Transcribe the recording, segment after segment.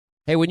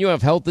Hey, when you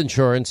have health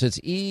insurance, it's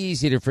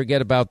easy to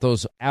forget about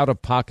those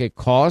out-of-pocket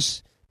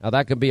costs. Now,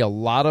 that can be a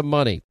lot of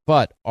money,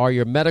 but are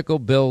your medical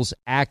bills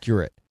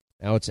accurate?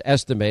 Now, it's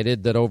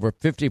estimated that over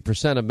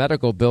 50% of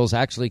medical bills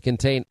actually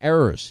contain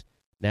errors.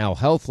 Now,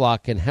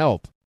 HealthLock can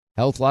help.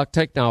 HealthLock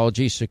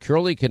technology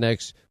securely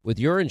connects with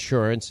your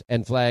insurance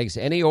and flags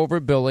any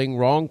overbilling,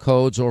 wrong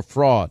codes, or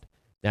fraud.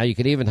 Now, you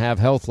can even have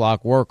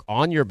HealthLock work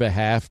on your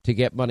behalf to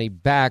get money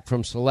back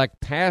from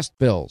select past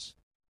bills.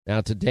 Now,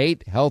 to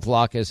date,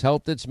 HealthLock has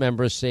helped its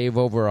members save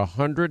over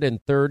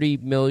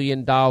 $130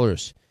 million.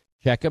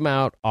 Check them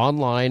out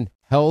online,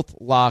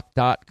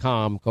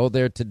 healthlock.com. Go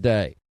there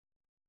today.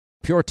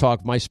 Pure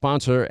Talk, my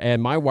sponsor and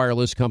my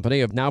wireless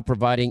company, are now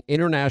providing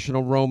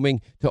international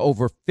roaming to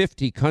over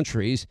 50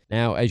 countries.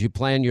 Now, as you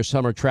plan your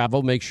summer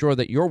travel, make sure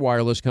that your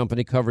wireless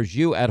company covers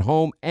you at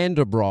home and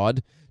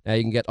abroad. Now,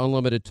 you can get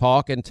unlimited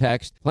talk and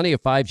text, plenty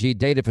of 5G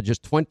data for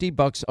just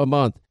 $20 a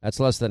month.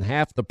 That's less than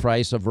half the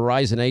price of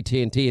Verizon,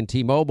 AT&T, and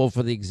T-Mobile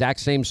for the exact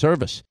same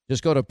service.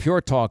 Just go to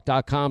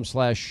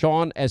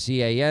puretalk.com/Sean,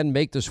 S-E-A-N.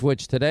 Make the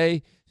switch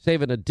today.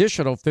 Save an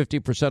additional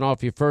 50%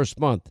 off your first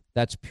month.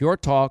 That's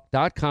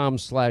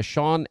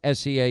puretalk.com/Sean,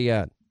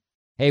 S-E-A-N.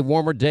 Hey,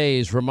 warmer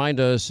days remind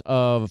us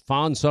of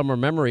fond summer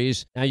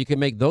memories. Now you can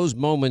make those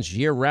moments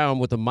year-round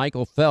with the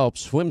Michael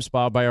Phelps Swim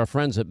Spa by our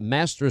friends at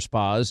Master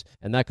Spas,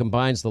 and that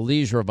combines the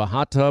leisure of a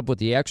hot tub with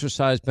the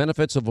exercise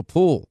benefits of a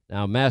pool.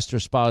 Now, Master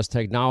Spa's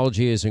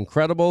technology is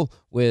incredible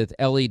with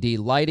LED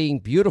lighting,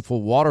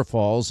 beautiful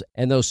waterfalls,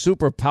 and those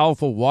super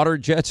powerful water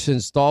jets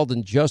installed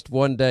in just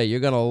one day. You're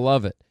going to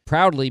love it.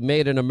 Proudly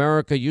made in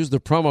America. Use the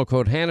promo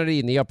code Hannity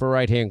in the upper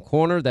right-hand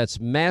corner. That's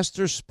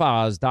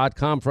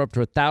masterspas.com for up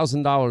to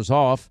 $1,000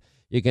 off.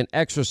 You can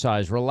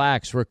exercise,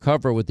 relax,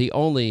 recover with the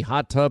only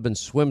hot tub and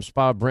swim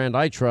spa brand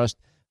I trust,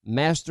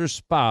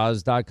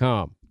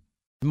 masterspas.com.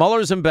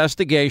 Mueller's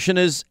investigation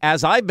is,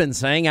 as I've been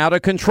saying, out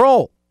of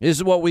control. This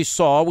is what we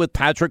saw with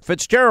Patrick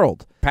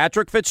Fitzgerald.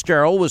 Patrick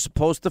Fitzgerald was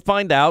supposed to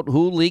find out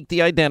who leaked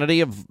the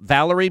identity of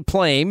Valerie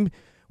Plame.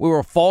 We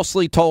were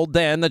falsely told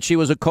then that she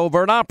was a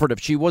covert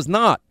operative. She was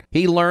not.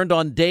 He learned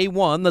on day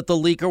one that the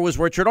leaker was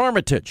Richard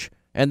Armitage.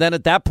 And then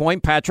at that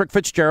point, Patrick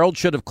Fitzgerald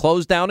should have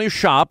closed down his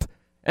shop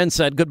and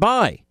said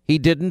goodbye. He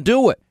didn't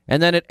do it.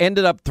 And then it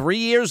ended up 3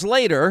 years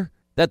later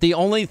that the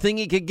only thing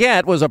he could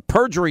get was a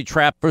perjury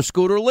trap for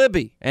Scooter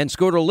Libby. And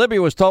Scooter Libby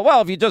was told, well,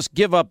 if you just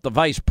give up the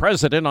vice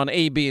president on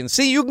A, B, and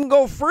C, you can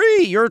go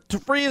free. You're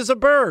free as a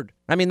bird.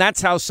 I mean,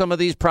 that's how some of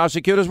these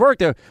prosecutors work.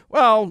 They're,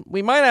 well,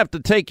 we might have to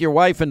take your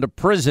wife into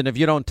prison if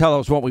you don't tell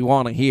us what we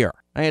want to hear.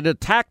 And the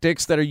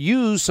tactics that are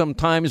used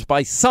sometimes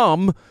by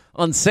some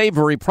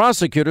unsavory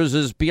prosecutors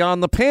is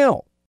beyond the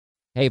pale.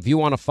 Hey, if you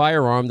want a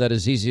firearm that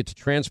is easy to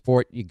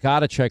transport, you got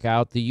to check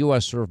out the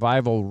U.S.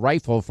 Survival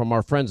Rifle from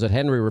our friends at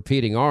Henry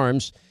Repeating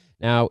Arms.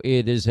 Now,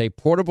 it is a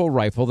portable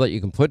rifle that you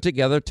can put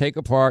together, take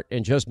apart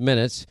in just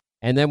minutes,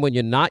 and then when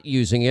you're not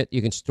using it,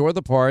 you can store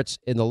the parts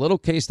in the little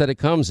case that it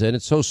comes in.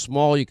 It's so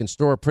small you can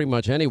store it pretty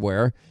much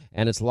anywhere,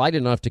 and it's light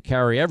enough to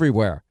carry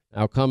everywhere.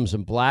 Now, it comes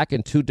in black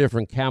and 2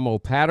 different camo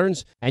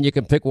patterns, and you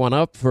can pick one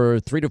up for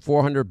 $300 to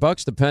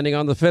 $400 depending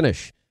on the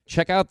finish.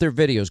 Check out their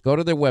videos. Go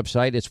to their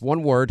website. It's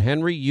one word,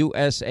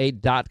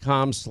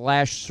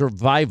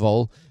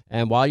 henryusa.com/survival.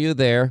 And while you're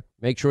there,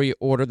 make sure you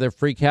order their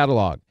free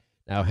catalog.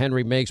 Now,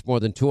 Henry makes more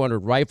than 200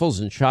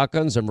 rifles and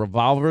shotguns and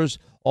revolvers,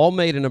 all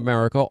made in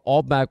America,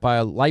 all backed by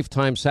a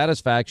lifetime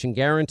satisfaction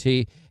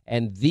guarantee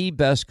and the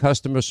best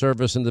customer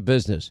service in the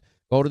business.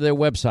 Go to their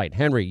website,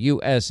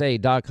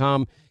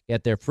 henryusa.com.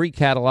 Get their free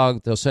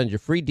catalog. They'll send you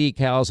free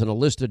decals and a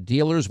list of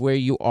dealers where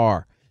you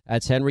are.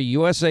 That's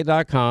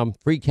henryusa.com.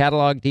 Free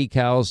catalog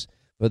decals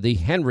for the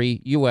Henry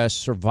U.S.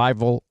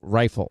 Survival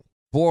Rifle.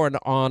 Born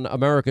on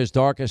America's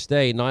darkest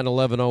day,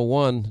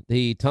 9/11/01,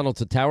 the Tunnel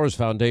to Towers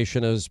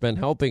Foundation has been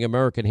helping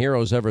American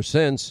heroes ever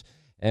since.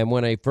 And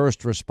when a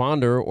first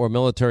responder or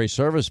military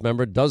service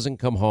member doesn't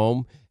come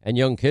home and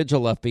young kids are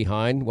left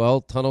behind, well,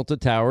 Tunnel to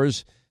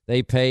Towers,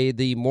 they pay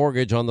the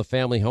mortgage on the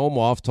family home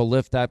off to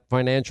lift that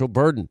financial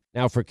burden.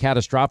 Now, for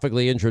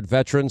catastrophically injured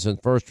veterans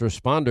and first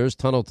responders,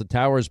 Tunnel to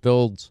Towers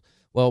builds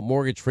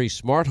mortgage-free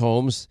smart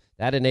homes.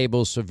 That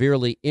enables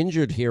severely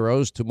injured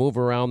heroes to move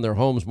around their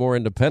homes more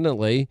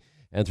independently.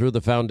 And through the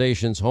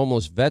Foundation's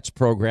Homeless Vets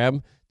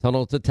program,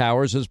 Tunnel to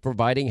Towers is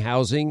providing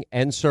housing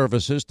and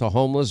services to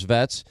homeless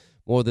vets.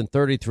 More than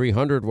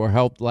 3,300 were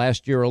helped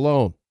last year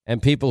alone.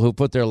 And people who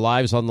put their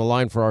lives on the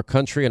line for our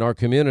country and our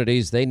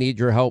communities, they need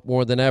your help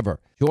more than ever.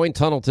 Join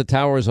Tunnel to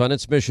Towers on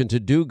its mission to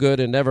do good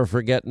and never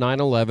forget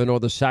 9/11 or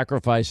the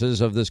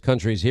sacrifices of this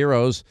country's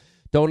heroes.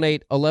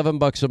 Donate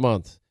 $11 a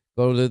month.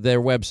 Go to their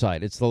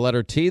website. It's the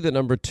letter T, the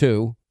number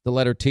 2, the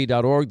letter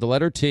T.org, the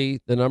letter T,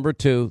 the number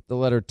 2, the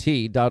letter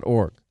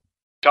T.org.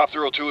 Top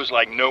Thrill 2 is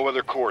like no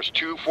other course.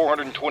 2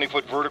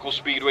 420-foot vertical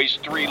speedways,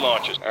 3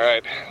 launches. All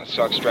right, let's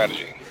talk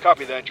strategy.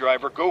 Copy that,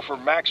 driver. Go for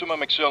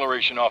maximum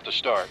acceleration off the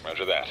start.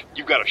 Roger that.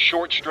 You've got a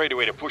short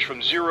straightaway to push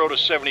from 0 to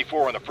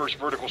 74 on the first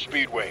vertical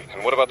speedway.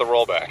 And what about the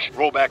rollback?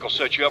 Rollback will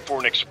set you up for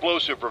an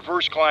explosive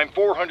reverse climb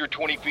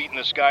 420 feet in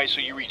the sky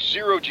so you reach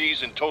 0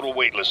 G's in total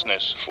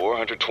weightlessness.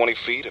 420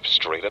 feet of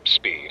straight-up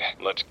speed.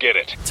 Let's get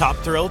it. Top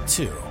Thrill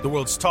 2, the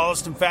world's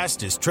tallest and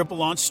fastest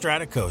triple-launch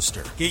strata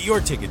coaster. Get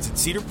your tickets at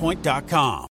cedarpoint.com.